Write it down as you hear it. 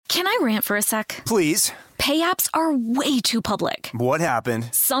Can I rant for a sec? Please. Pay apps are way too public. What happened?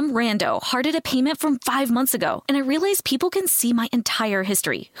 Some rando hearted a payment from 5 months ago, and I realized people can see my entire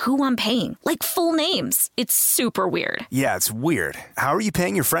history, who I'm paying, like full names. It's super weird. Yeah, it's weird. How are you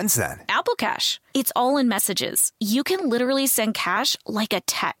paying your friends then? Apple Cash. It's all in messages. You can literally send cash like a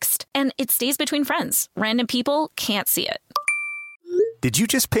text, and it stays between friends. Random people can't see it. Did you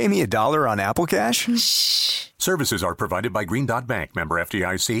just pay me $1 on Apple Cash? Shh. Services are provided by Green Dot Bank. Member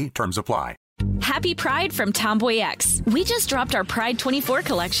FDIC. Terms apply. Happy Pride from Tomboy X. We just dropped our Pride 24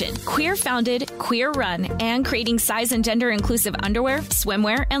 collection. Queer founded, queer run, and creating size and gender inclusive underwear,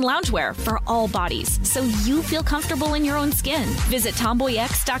 swimwear, and loungewear for all bodies, so you feel comfortable in your own skin. Visit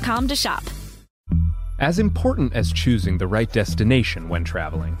tomboyx.com to shop. As important as choosing the right destination when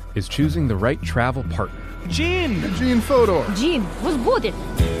traveling is choosing the right travel partner. Gene Fodor. Gene, was good.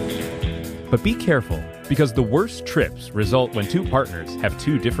 But be careful, because the worst trips result when two partners have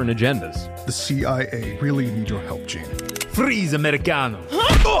two different agendas. The CIA really need your help, Gene. Freeze, Americano.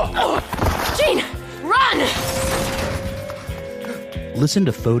 Gene, run! Listen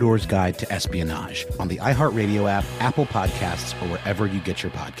to Fodor's Guide to Espionage on the iHeartRadio app, Apple Podcasts, or wherever you get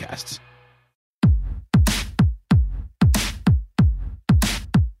your podcasts.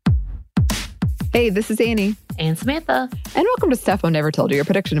 Hey, this is Annie. And Samantha. And welcome to Stuff Mom Never Told You, a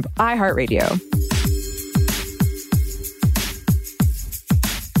production of iHeartRadio.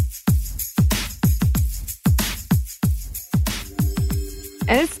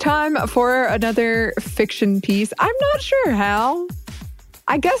 And it's time for another fiction piece. I'm not sure how.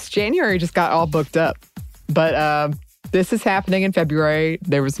 I guess January just got all booked up. But this is happening in February.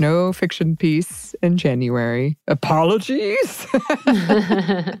 There was no fiction piece in January. Apologies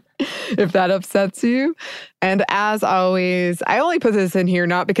if that upsets you. And as always, I only put this in here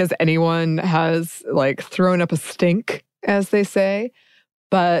not because anyone has thrown up a stink, as they say,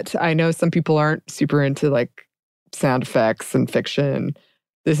 but I know some people aren't super into sound effects and fiction.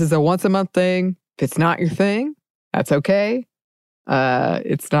 This is a once a month thing. If it's not your thing, that's okay.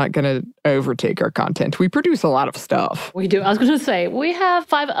 It's not going to overtake our content. We produce a lot of stuff. We do. I was going to say, we have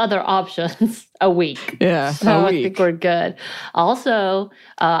 5 other options a week. Yeah, so I think we're good. Also,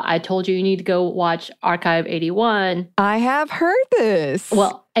 I told you need to go watch Archive 81. I have heard this.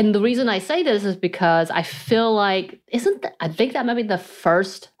 Well, and the reason I say this is because I feel like, I think that might be the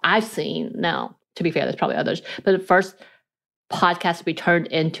first I've seen. Now, to be fair, there's probably others, but the first podcast to be turned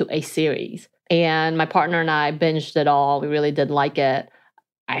into a series. And my partner and I binged it all. We really did like it.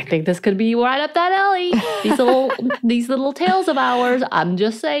 I think this could be right up that alley. These little tales of ours. I'm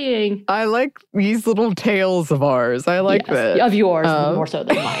just saying. I like these little tales of ours. I like that. Of yours more so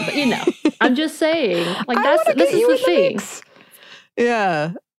than mine. But I'm just saying. This is the thing.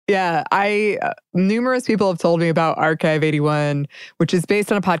 Yeah. Yeah, numerous people have told me about Archive 81, which is based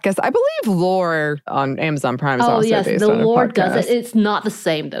on a podcast. I believe Lore on Amazon Prime is also based on a podcast. The Lore does it. It's not the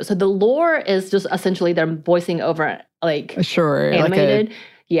same, though. So the Lore is just essentially they're voicing over, animated.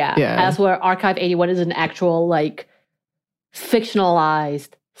 As where Archive 81 is an actual, fictionalized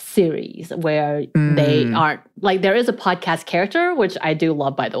series where they aren't, there is a podcast character, which I do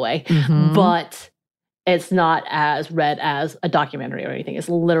love, by the way, but it's not as read as a documentary or anything. It's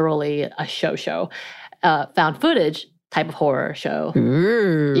literally a show. Found footage type of horror show.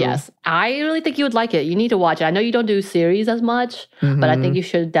 Ooh. Yes. I really think you would like it. You need to watch it. I know you don't do series as much, but I think you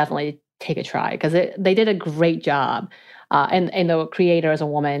should definitely take a try because they did a great job. And the creator is a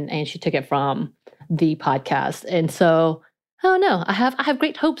woman, and she took it from the podcast. And so, I don't know. I have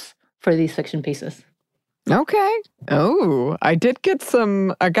great hopes for these fiction pieces. Okay. Oh, I got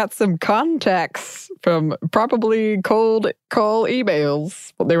some contacts from probably cold call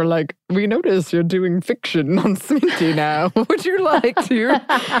emails. They were like, we noticed you're doing fiction on Sminty now. Would you like to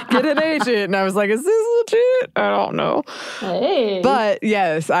get an agent? And I was like, is this legit? I don't know. Hey. But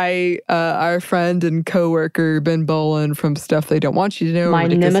yes, our friend and coworker, Ben Bolin from Stuff They Don't Want You to Know. My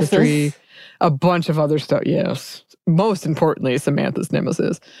nemesis. History, a bunch of other stuff. Yes. Most importantly, Samantha's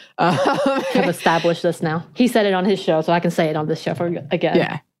nemesis. Have established this now. He said it on his show, so I can say it on this show again.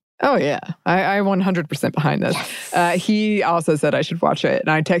 Yeah. Oh, yeah. I 100% behind this. Yes. He also said I should watch it. And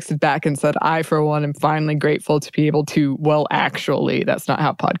I texted back and said, I, for one, am finally grateful to be able to, actually, that's not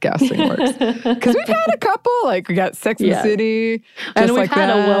how podcasting works. Because we've had a couple, we got Sex and the City. And we've had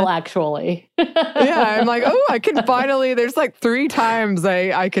a actually. Yeah, I'm like, I can finally, there's 3 times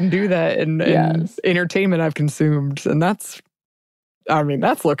I can do that in entertainment I've consumed. And that's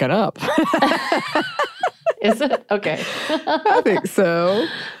looking up. Is it? Okay. I think so.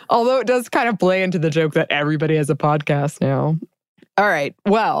 Although it does kind of play into the joke that everybody has a podcast now. All right.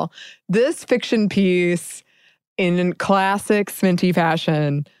 Well, this fiction piece, in classic Sminty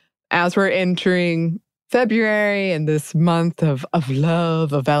fashion, as we're entering February and this month of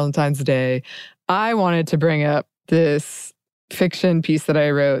love, of Valentine's Day, I wanted to bring up this fiction piece that I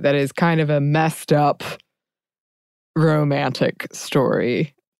wrote that is kind of a messed up romantic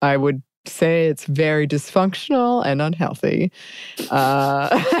story. I would say it's very dysfunctional and unhealthy.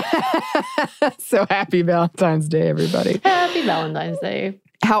 So happy Valentine's Day, everybody. Happy Valentine's Day.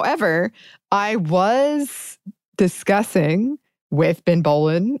 However, I was discussing with Ben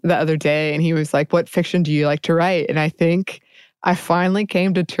Bolin the other day, and he was like, what fiction do you like to write? And I think I finally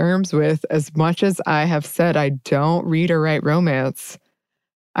came to terms with, as much as I have said I don't read or write romance,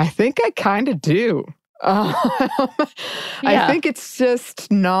 I think I kind of do. I think it's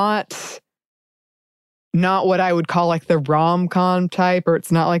just not what I would call like the rom-com type, or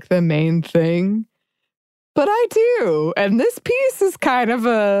it's not like the main thing. But I do. And this piece is kind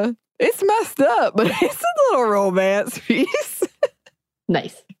of it's messed up, but it's a little romance piece.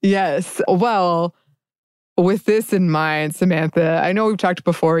 Nice. Yes. Well, with this in mind, Samantha, I know we've talked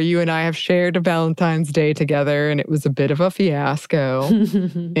before. You and I have shared a Valentine's Day together, and it was a bit of a fiasco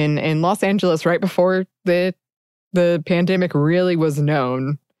in Los Angeles right before the pandemic really was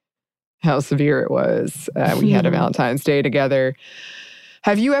known how severe it was. We had a Valentine's Day together.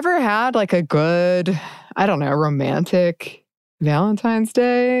 Have you ever had like a good, I don't know, romantic Valentine's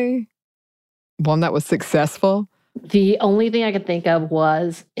Day? One that was successful? The only thing I could think of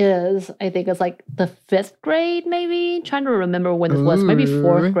is I think it's like the 5th grade, maybe. Trying to remember when this was, maybe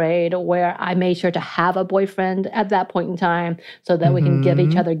 4th grade, where I made sure to have a boyfriend at that point in time so that we can give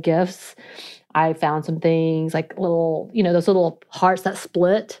each other gifts. I found some things like little, those little hearts that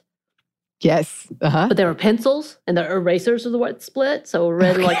split. Yes. But they were pencils, and the erasers are the what split. So a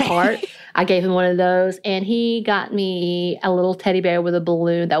red like heart. I gave him one of those, and he got me a little teddy bear with a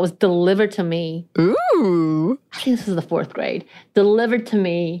balloon that was delivered to me. Ooh. I think this was the 4th grade. Delivered to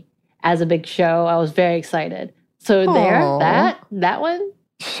me as a big show. I was very excited. So that one.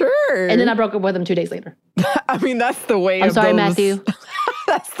 Sure. And then I broke up with him 2 days later. I mean, that's the way I'm sorry, Matthew.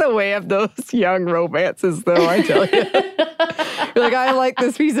 That's the way of those young romances, though, I tell you. You're like, I like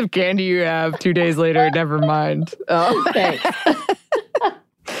this piece of candy you have. 2 days later, never mind. Thanks.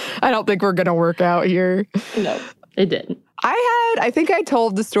 I don't think we're going to work out here. No, it didn't. I think I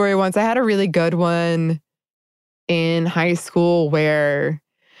told the story once. I had a really good one in high school where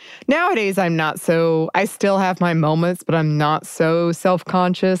nowadays I still have my moments, but I'm not so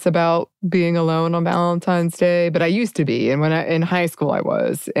self-conscious about being alone on Valentine's Day. But I used to be. And in high school, I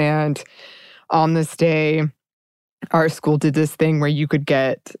was. And on this day, our school did this thing where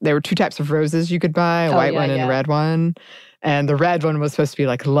there were 2 types of roses you could buy, a white one and a red one. And the red one was supposed to be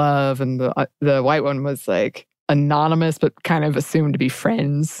like love, and the white one was like anonymous, but kind of assumed to be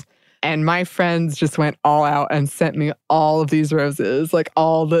friends. And my friends just went all out and sent me all of these roses. Like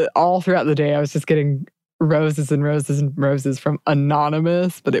all throughout the day, I was just getting roses and roses and roses from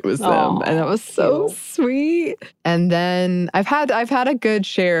anonymous, but it was them. And that was so sweet. And then I've had a good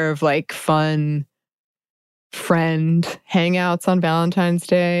share of like fun friend hangouts on Valentine's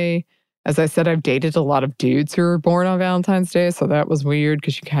Day. As I said, I've dated a lot of dudes who were born on Valentine's Day, so that was weird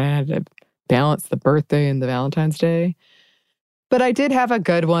because you kind of had to balance the birthday and the Valentine's Day. But I did have a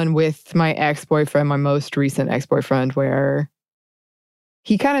good one with my ex-boyfriend, my most recent ex-boyfriend, where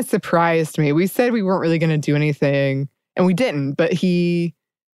he kind of surprised me. We said we weren't really going to do anything, and we didn't, but he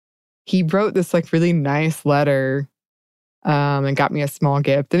wrote this like really nice letter and got me a small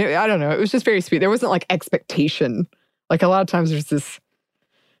gift. And I don't know, it was just very sweet. There wasn't like expectation. Like a lot of times there's this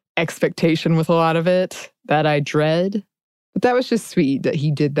expectation with a lot of it that I dread. But that was just sweet that he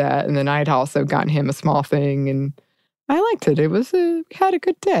did that. And then I'd also gotten him a small thing, and I liked it. We had a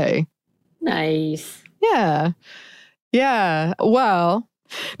good day. Nice. Yeah. Yeah. Well,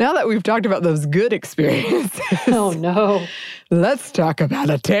 now that we've talked about those good experiences. Oh, no. Let's talk about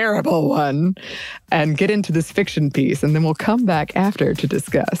a terrible one and get into this fiction piece, and then we'll come back after to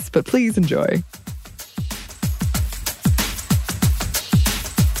discuss. But please enjoy.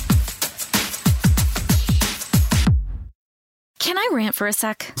 Can I rant for a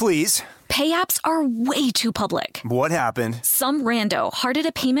sec? Please. Pay apps are way too public. What happened? Some rando hearted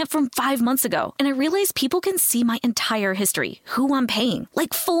a payment from 5 months ago, and I realized people can see my entire history, who I'm paying,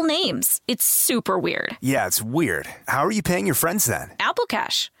 like full names. It's super weird. Yeah, it's weird. How are you paying your friends then? Apple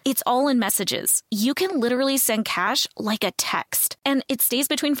Cash. It's all in messages. You can literally send cash like a text, and it stays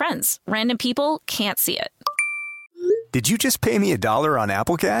between friends. Random people can't see it. Did you just pay me $1 on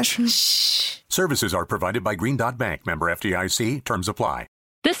Apple Cash? Shh. Services are provided by Green Dot Bank, member FDIC. Terms apply.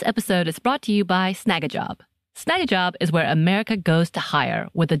 This episode is brought to you by Snagajob. Snagajob is where America goes to hire,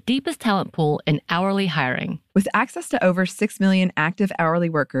 with the deepest talent pool in hourly hiring. With access to over 6 million active hourly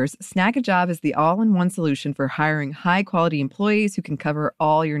workers, Snagajob is the all-in-one solution for hiring high-quality employees who can cover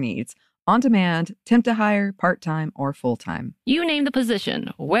all your needs. On demand, temp to hire, part-time, or full-time. You name the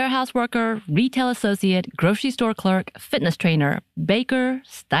position: warehouse worker, retail associate, grocery store clerk, fitness trainer, baker,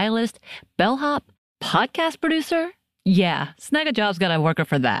 stylist, bellhop, podcast producer. Yeah, Snagajob's got a worker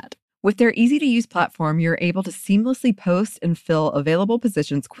for that. With their easy-to-use platform, you're able to seamlessly post and fill available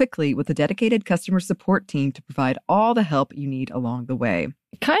positions quickly with a dedicated customer support team to provide all the help you need along the way.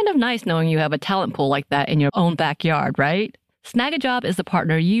 Kind of nice knowing you have a talent pool like that in your own backyard, right? Snagajob is the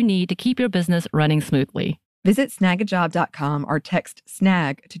partner you need to keep your business running smoothly. Visit snagajob.com or text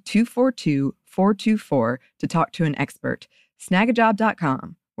SNAG to 242-424 to talk to an expert.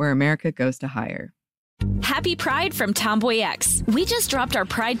 Snagajob.com, where America goes to hire. Happy Pride from Tomboy X. We just dropped our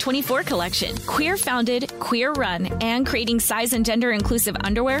Pride 24 collection. Queer founded, queer run, and creating size and gender inclusive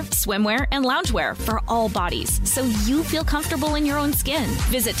underwear, swimwear, and loungewear for all bodies, so you feel comfortable in your own skin.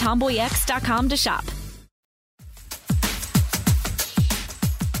 Visit tomboyx.com to shop.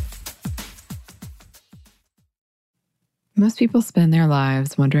 Most people spend their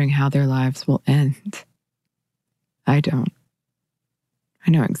lives wondering how their lives will end. I don't.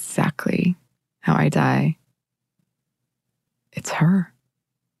 I know exactly how I die. It's her.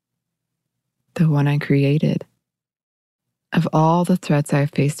 The one I created. Of all the threats I've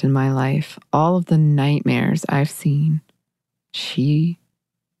faced in my life, all of the nightmares I've seen, she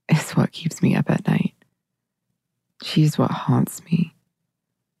is what keeps me up at night. She's what haunts me.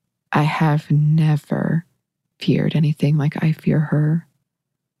 I have never feared anything like I fear her.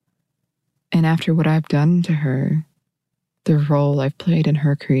 And after what I've done to her, the role I've played in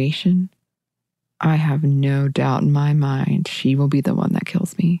her creation, I have no doubt in my mind she will be the one that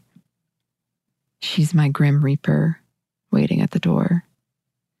kills me. She's my grim reaper waiting at the door.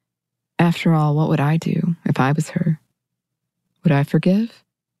 After all, what would I do if I was her? Would I forgive?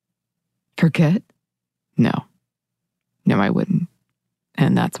 Forget? No. No, I wouldn't.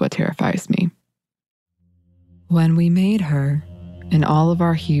 And that's what terrifies me. When we made her, in all of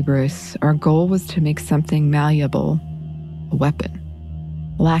our hubris, our goal was to make something malleable, a weapon,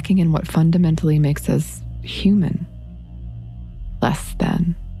 lacking in what fundamentally makes us human. Less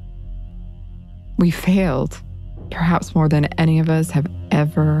than. We failed, perhaps more than any of us have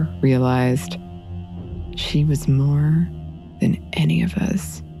ever realized. She was more than any of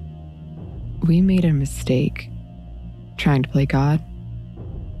us. We made a mistake trying to play God.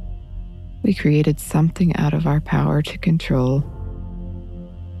 We created something out of our power to control,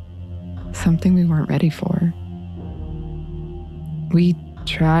 something we weren't ready for. We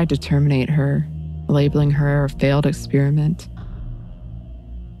tried to terminate her, labeling her a failed experiment.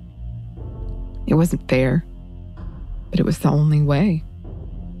 It wasn't fair, but it was the only way.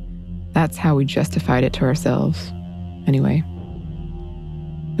 That's how we justified it to ourselves. Anyway,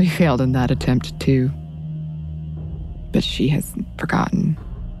 we failed in that attempt too. But she hasn't forgotten.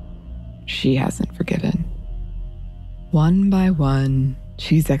 She hasn't forgiven. One by one,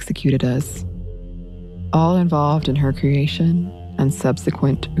 she's executed us, all involved in her creation and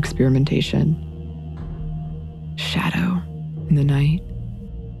subsequent experimentation. Shadow in the night.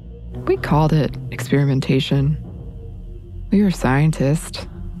 We called it experimentation. We were scientists.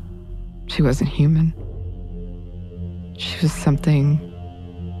 She wasn't human. She was something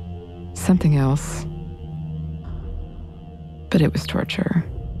else. But it was torture.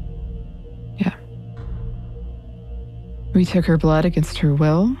 Yeah. We took her blood against her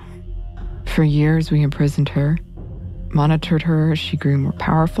will. For years, we imprisoned her, monitored her as she grew more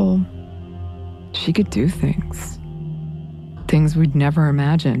powerful. She could do things we'd never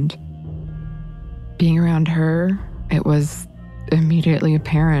imagined. Being around her, it was immediately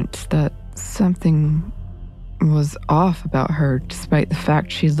apparent that something was off about her, despite the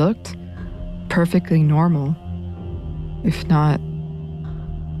fact she looked perfectly normal, if not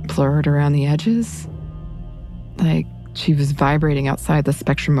blurred around the edges, like she was vibrating outside the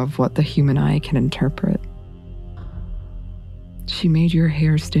spectrum of what the human eye can interpret. She made your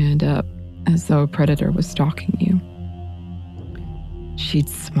hair stand up as though a predator was stalking you. She'd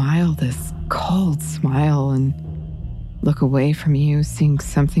smile this cold smile and look away from you, seeing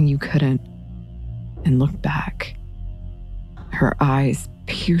something you couldn't, and look back. Her eyes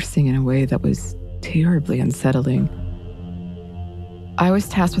piercing in a way that was terribly unsettling. I was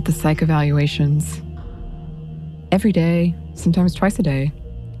tasked with the psych evaluations. Every day, sometimes twice a day.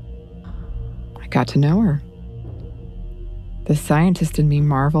 I got to know her. The scientist in me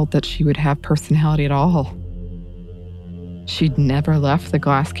marveled that she would have personality at all. She'd never left the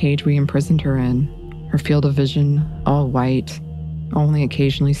glass cage we imprisoned her in. her field of vision all white, only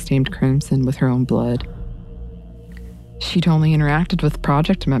occasionally stained crimson with her own blood. She'd only interacted with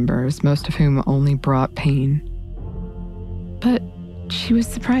project members, most of whom only brought pain. But she was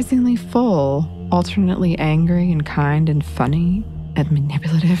surprisingly full, alternately angry and kind and funny, and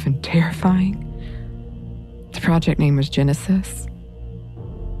manipulative and terrifying. The project name was Genesis,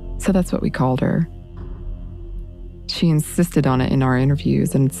 so that's what we called her. She insisted on it in our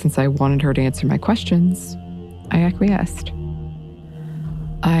interviews, and since I wanted her to answer my questions, I acquiesced.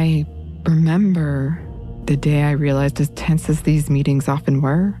 I remember the day I realized, as tense as these meetings often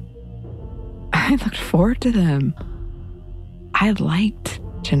were, I looked forward to them. I liked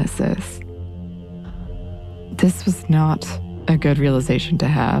Genesis. This was not a good realization to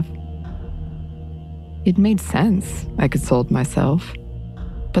have. It made sense, I consoled myself,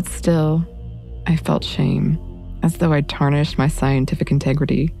 but still, I felt shame, as though I'd tarnished my scientific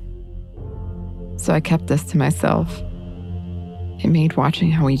integrity. So I kept this to myself. It made watching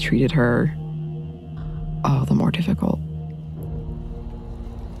how we treated her all the more difficult.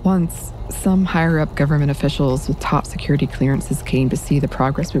 Once, some higher-up government officials with top security clearances came to see the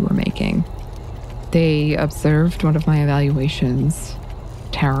progress we were making. They observed one of my evaluations.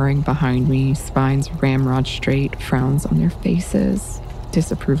 Towering behind me, spines ramrod straight, frowns on their faces,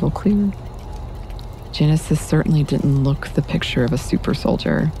 disapproval clear. Genesis certainly didn't look the picture of a super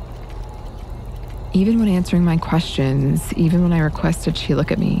soldier. Even when answering my questions, even when I requested she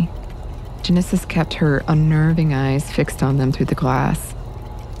look at me, Genesis kept her unnerving eyes fixed on them through the glass.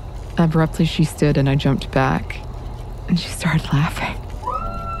 Abruptly, she stood and I jumped back, and she started laughing.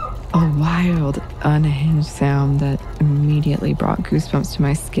 A wild, unhinged sound that immediately brought goosebumps to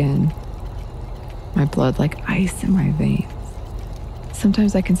my skin. My blood like ice in my veins.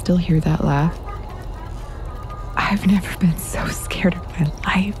 Sometimes I can still hear that laugh. I've never been so scared in my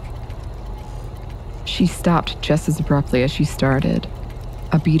life. She stopped just as abruptly as she started.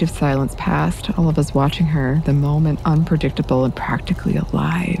 A beat of silence passed, all of us watching her, the moment unpredictable and practically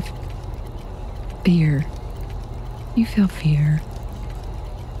alive. Fear. You feel fear.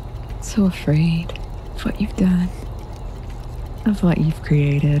 So afraid of what you've done, of what you've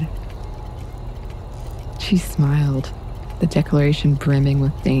created. She smiled, the declaration brimming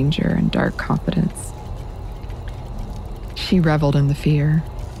with danger and dark confidence. She reveled in the fear,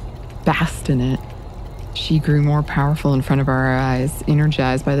 basked in it. She grew more powerful in front of our eyes,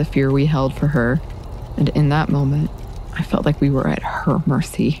 energized by the fear we held for her. And in that moment, I felt like we were at her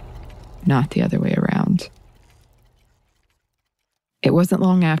mercy, not the other way around. It wasn't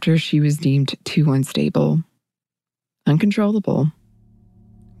long after she was deemed too unstable, uncontrollable.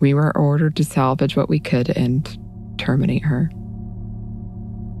 We were ordered to salvage what we could and terminate her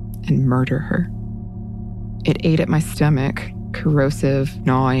and murder her. It ate at my stomach, corrosive,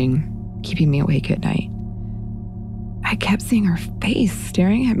 gnawing, keeping me awake at night. I kept seeing her face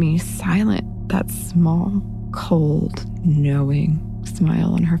staring at me, silent, that small, cold, knowing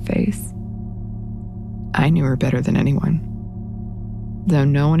smile on her face. I knew her better than anyone. Though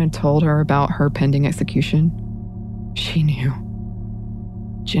no one had told her about her pending execution, she knew.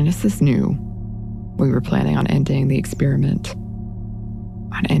 Genesis knew we were planning on ending the experiment,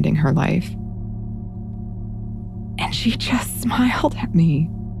 on ending her life. And she just smiled at me,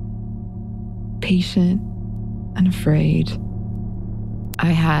 patient, unafraid.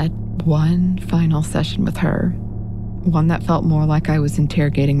 I had one final session with her, one that felt more like I was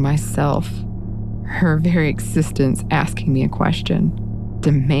interrogating myself, her very existence asking me a question,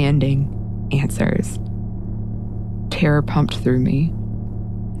 demanding answers. Terror pumped through me,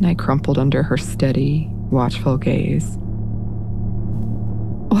 and I crumpled under her steady, watchful gaze.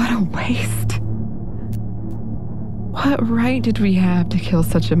 What a waste! What right did we have to kill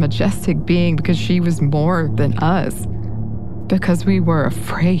such a majestic being because she was more than us? Because we were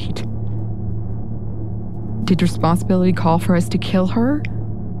afraid? Did responsibility call for us to kill her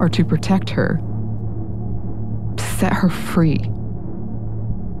or to protect her? To set her free?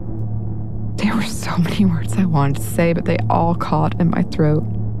 There were so many words I wanted to say, but they all caught in my throat.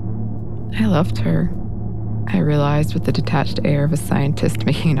 I loved her, I realized with the detached air of a scientist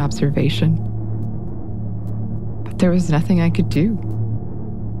making an observation. But there was nothing I could do.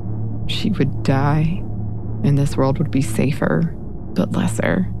 She would die, and this world would be safer, but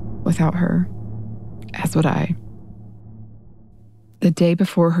lesser, without her, as would I. The day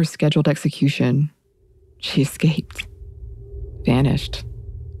before her scheduled execution, she escaped, vanished.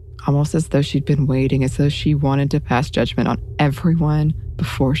 Almost as though she'd been waiting, as though she wanted to pass judgment on everyone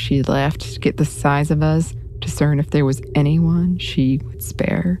before she left to get the size of us, discern if there was anyone she would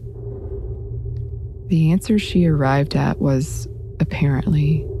spare. The answer she arrived at was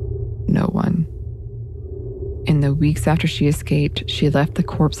apparently no one. In the weeks after she escaped, she left the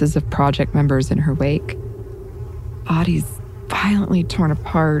corpses of project members in her wake. Bodies violently torn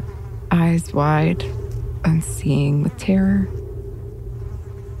apart, eyes wide, unseeing with terror.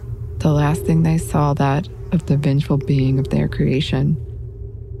 The last thing they saw, that of the vengeful being of their creation.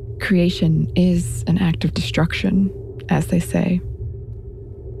 Creation is an act of destruction, as they say.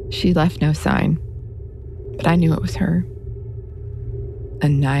 She left no sign, but I knew it was her,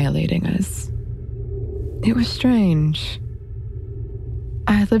 annihilating us. It was strange.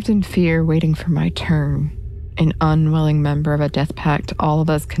 I lived in fear, waiting for my turn, an unwilling member of a death pact, all of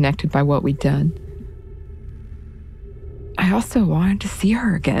us connected by what we'd done. I also wanted to see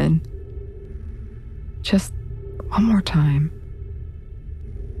her again. Just one more time.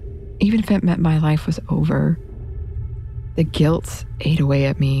 Even if it meant my life was over. The guilt ate away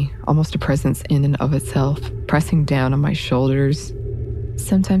at me, almost a presence in and of itself, pressing down on my shoulders.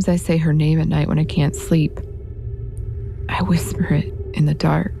 Sometimes I say her name at night when I can't sleep. I whisper it in the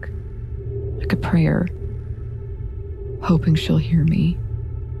dark, like a prayer, hoping she'll hear me.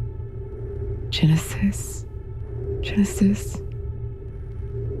 Genesis, Genesis,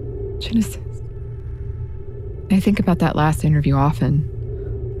 Genesis. I think about that last interview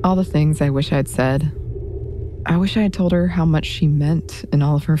often. All the things I wish I'd said. I wish I had told her how much she meant and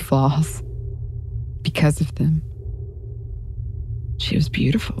all of her flaws. Because of them. She was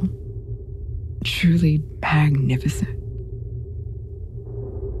beautiful. Truly magnificent.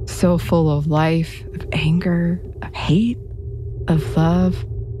 So full of life, of anger, of hate, of love.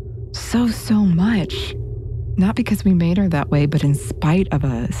 So much. Not because we made her that way, but in spite of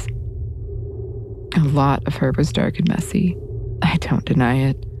us. A lot of her was dark and messy. I don't deny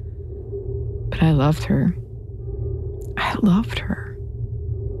it. But I loved her. I loved her.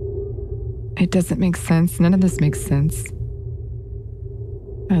 It doesn't make sense. None of this makes sense.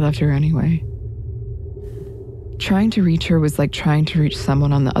 I loved her anyway. Trying to reach her was like trying to reach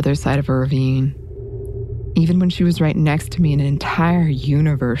someone on the other side of a ravine. Even when she was right next to me, an entire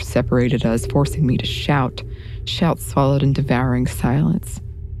universe separated us, forcing me to shout. Shouts swallowed in devouring silence.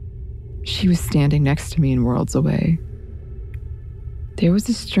 She was standing next to me and worlds away. There was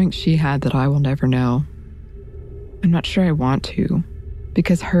a strength she had that I will never know. I'm not sure I want to,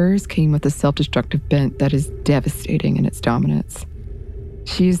 because hers came with a self-destructive bent that is devastating in its dominance.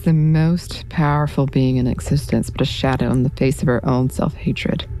 She is the most powerful being in existence, but a shadow in the face of her own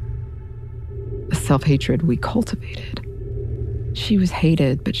self-hatred. A self-hatred we cultivated. She was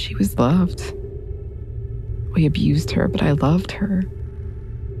hated, but she was loved. We abused her, but I loved her.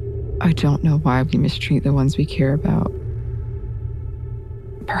 I don't know why we mistreat the ones we care about.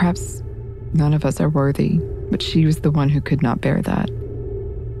 Perhaps none of us are worthy, but she was the one who could not bear that.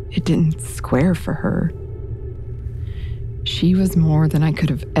 It didn't square for her. She was more than I could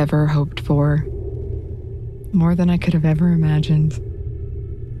have ever hoped for. More than I could have ever imagined.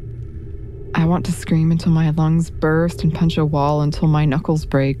 I want to scream until my lungs burst and punch a wall until my knuckles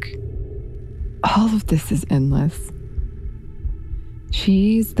break. All of this is endless.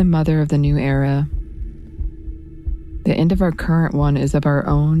 She's the mother of the new era. The end of our current one is of our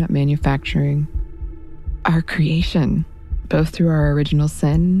own manufacturing. Our creation, both through our original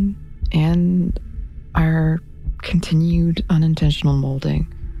sin and our continued unintentional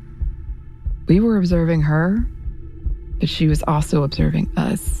molding. We were observing her, but she was also observing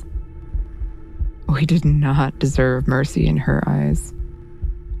us. We did not deserve mercy in her eyes.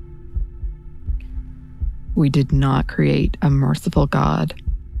 We did not create a merciful God,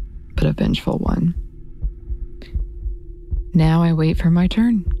 but a vengeful one. Now I wait for my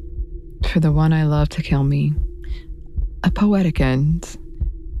turn, for the one I love to kill me. A poetic end,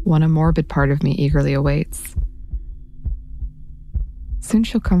 one a morbid part of me eagerly awaits. Soon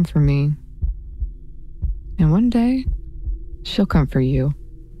she'll come for me, and one day she'll come for you.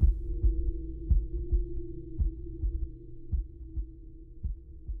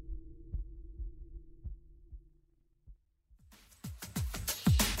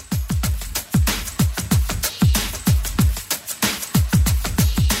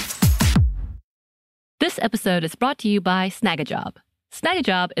 This episode is brought to you by Snagajob.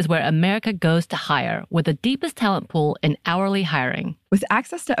 Snagajob is where America goes to hire, with the deepest talent pool in hourly hiring. With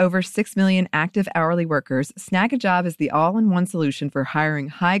access to over 6 million active hourly workers, Snagajob is the all-in-one solution for hiring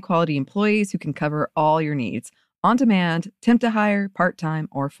high-quality employees who can cover all your needs. On demand, temp to hire, part-time,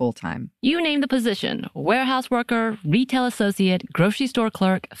 or full-time. You name the position: warehouse worker, retail associate, grocery store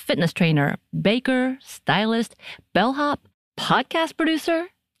clerk, fitness trainer, baker, stylist, bellhop, podcast producer.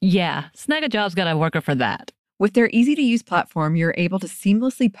 Yeah, Snagajob's got a worker for that. With their easy-to-use platform, you're able to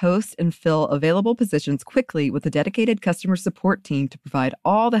seamlessly post and fill available positions quickly with a dedicated customer support team to provide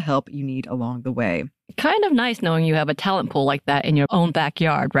all the help you need along the way. Kind of nice knowing you have a talent pool like that in your own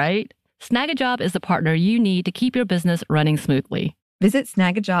backyard, right? Snagajob is the partner you need to keep your business running smoothly. Visit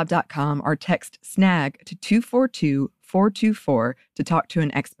snagajob.com or text SNAG to 242-424 to talk to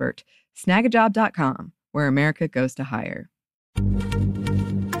an expert. Snagajob.com, where America goes to hire.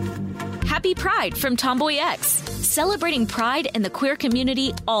 Happy Pride from Tomboy X, celebrating pride and the queer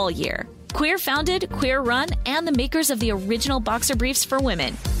community all year. Queer founded, queer run, and the makers of the original boxer briefs for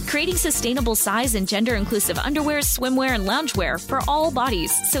women, creating sustainable size and gender inclusive underwear, swimwear, and loungewear for all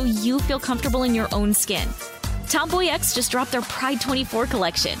bodies so you feel comfortable in your own skin. Tomboy X just dropped their Pride 24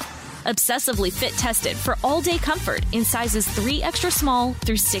 collection, obsessively fit tested for all day comfort in sizes 3 extra small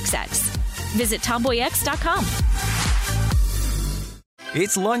through 6X. Visit tomboyx.com.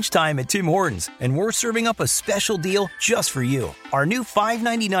 It's lunchtime at Tim Hortons, and we're serving up a special deal just for you. Our new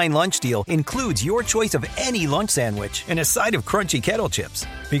 $5.99 lunch deal includes your choice of any lunch sandwich and a side of crunchy kettle chips.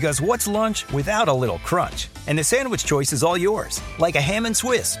 Because what's lunch without a little crunch? And the sandwich choice is all yours, like a ham and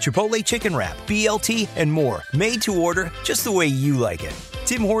Swiss, Chipotle chicken wrap, BLT, and more, made to order just the way you like it.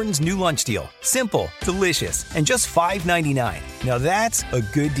 Tim Hortons' new lunch deal. Simple, delicious, and just $5.99. Now that's a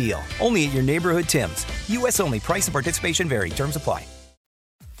good deal. Only at your neighborhood Tim's. U.S. only. Price and participation vary. Terms apply.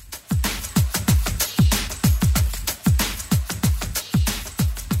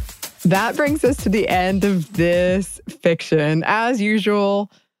 That brings us to the end of this fiction. As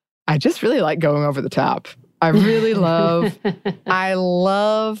usual, I just really like going over the top. I really love,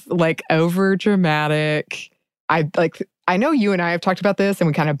 like over dramatic. I know you and I have talked about this and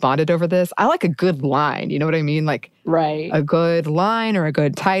we kind of bonded over this. I like a good line. You know what I mean? Like a good line or a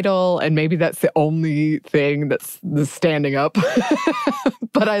good title. And maybe that's the only thing that's standing up.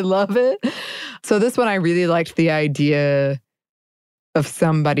 But I love it. So this one, I really liked the idea of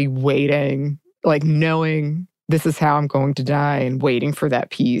somebody waiting, like knowing this is how I'm going to die and waiting for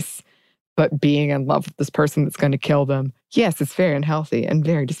that peace, but being in love with this person that's going to kill them. Yes, it's very unhealthy and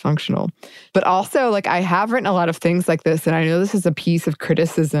very dysfunctional. But also, like, I have written a lot of things like this, and I know this is a piece of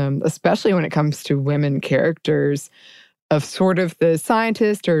criticism, especially when it comes to women characters, of sort of the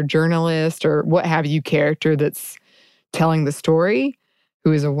scientist or journalist or what have you character that's telling the story,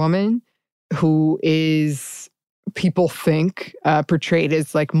 who is a woman, who is, people think, portrayed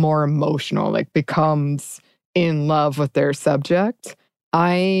as like more emotional, like becomes in love with their subject.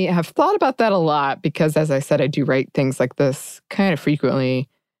 I have thought about that a lot because, as I said, I do write things like this kind of frequently.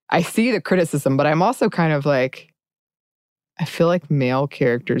 I see the criticism, but I'm also kind of like, I feel like male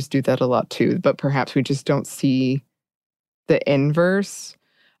characters do that a lot too, but perhaps we just don't see the inverse.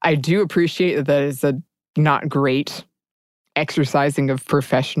 I do appreciate that that is a not great exercising of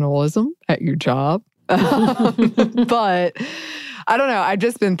professionalism at your job. But I don't know. I've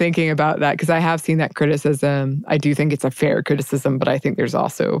just been thinking about that because I have seen that criticism. I do think it's a fair criticism, but I think there's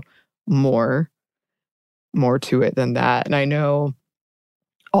also more to it than that. And I know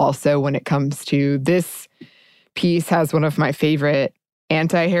also when it comes to this piece has one of my favorite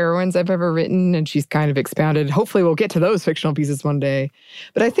anti-heroines I've ever written, and she's kind of expounded. Hopefully we'll get to those fictional pieces one day.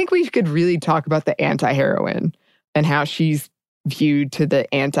 But I think we could really talk about the anti-heroine and how she's viewed to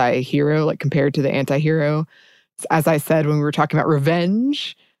the anti-hero, like compared to the anti-hero. As I said, when we were talking about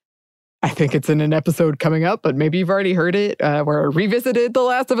revenge, I think it's in an episode coming up, but maybe you've already heard it. We're revisited The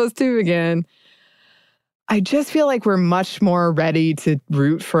Last of Us 2 again. I just feel like we're much more ready to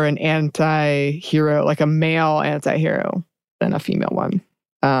root for an anti-hero, like a male anti-hero, than a female one.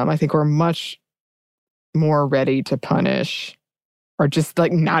 I think we're much more ready to punish or just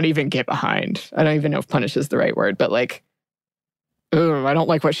like not even get behind. I don't even know if punish is the right word, but like, oh, I don't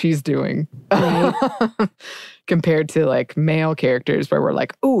like what she's doing. Right. Compared to like male characters where we're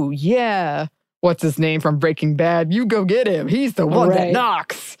like, oh yeah, what's his name from Breaking Bad? You go get him. He's the one that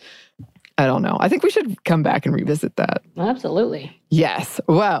knocks. I don't know. I think we should come back and revisit that. Absolutely. Yes.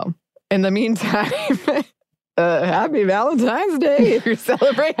 Well, in the meantime, happy Valentine's Day if you're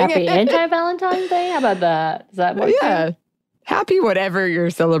celebrating Happy it. anti-Valentine's Day? How about that? Is that what? Yeah. Happy whatever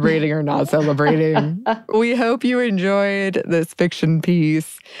you're celebrating or not celebrating. We hope you enjoyed this fiction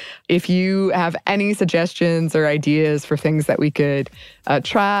piece. If you have any suggestions or ideas for things that we could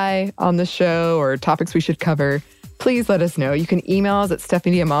try on the show or topics we should cover, please let us know. You can email us at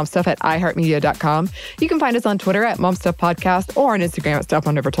stuffmediamomstuff@iheartmedia.com. You can find us on Twitter at momstuffpodcast or on Instagram at Stuff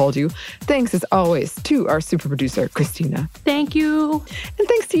I Never Told You. Thanks as always to our super producer, Christina. Thank you. And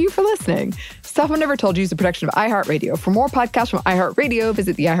thanks to you for listening. Stuff I Never Told You is a production of iHeartRadio. For more podcasts from iHeartRadio,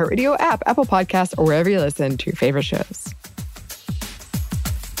 visit the iHeartRadio app, Apple Podcasts, or wherever you listen to your favorite shows.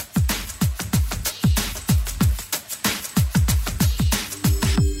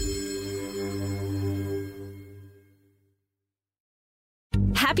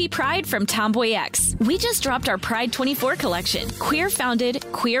 Happy Pride from Tomboy X. We just dropped our Pride 24 collection. Queer founded,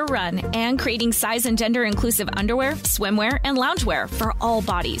 queer run, and creating size and gender inclusive underwear, swimwear, and loungewear for all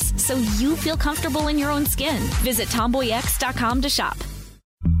bodies, so you feel comfortable in your own skin. Visit tomboyx.com to shop.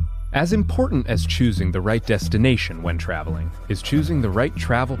 As important as choosing the right destination when traveling is choosing the right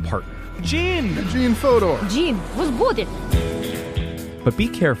travel partner. Gene Fodor. Gene, was будет? But be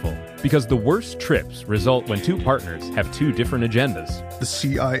careful, because the worst trips result when two partners have two different agendas. The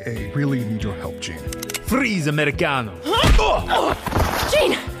CIA really need your help, Gene. Freeze, Americano.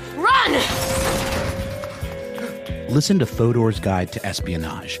 Gene, run! Listen to Fodor's Guide to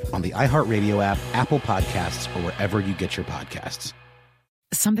Espionage on the iHeartRadio app, Apple Podcasts, or wherever you get your podcasts.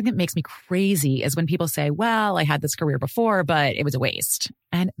 Something that makes me crazy is when people say, well, I had this career before, but it was a waste.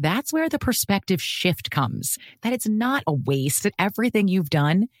 And that's where the perspective shift comes, that it's not a waste, that everything you've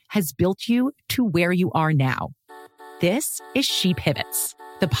done has built you to where you are now. This is She Pivots,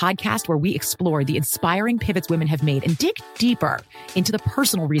 the podcast where we explore the inspiring pivots women have made and dig deeper into the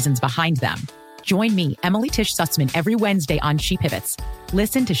personal reasons behind them. Join me, Emily Tish Sussman, every Wednesday on She Pivots.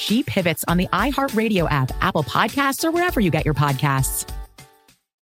 Listen to She Pivots on the iHeartRadio app, Apple Podcasts, or wherever you get your podcasts.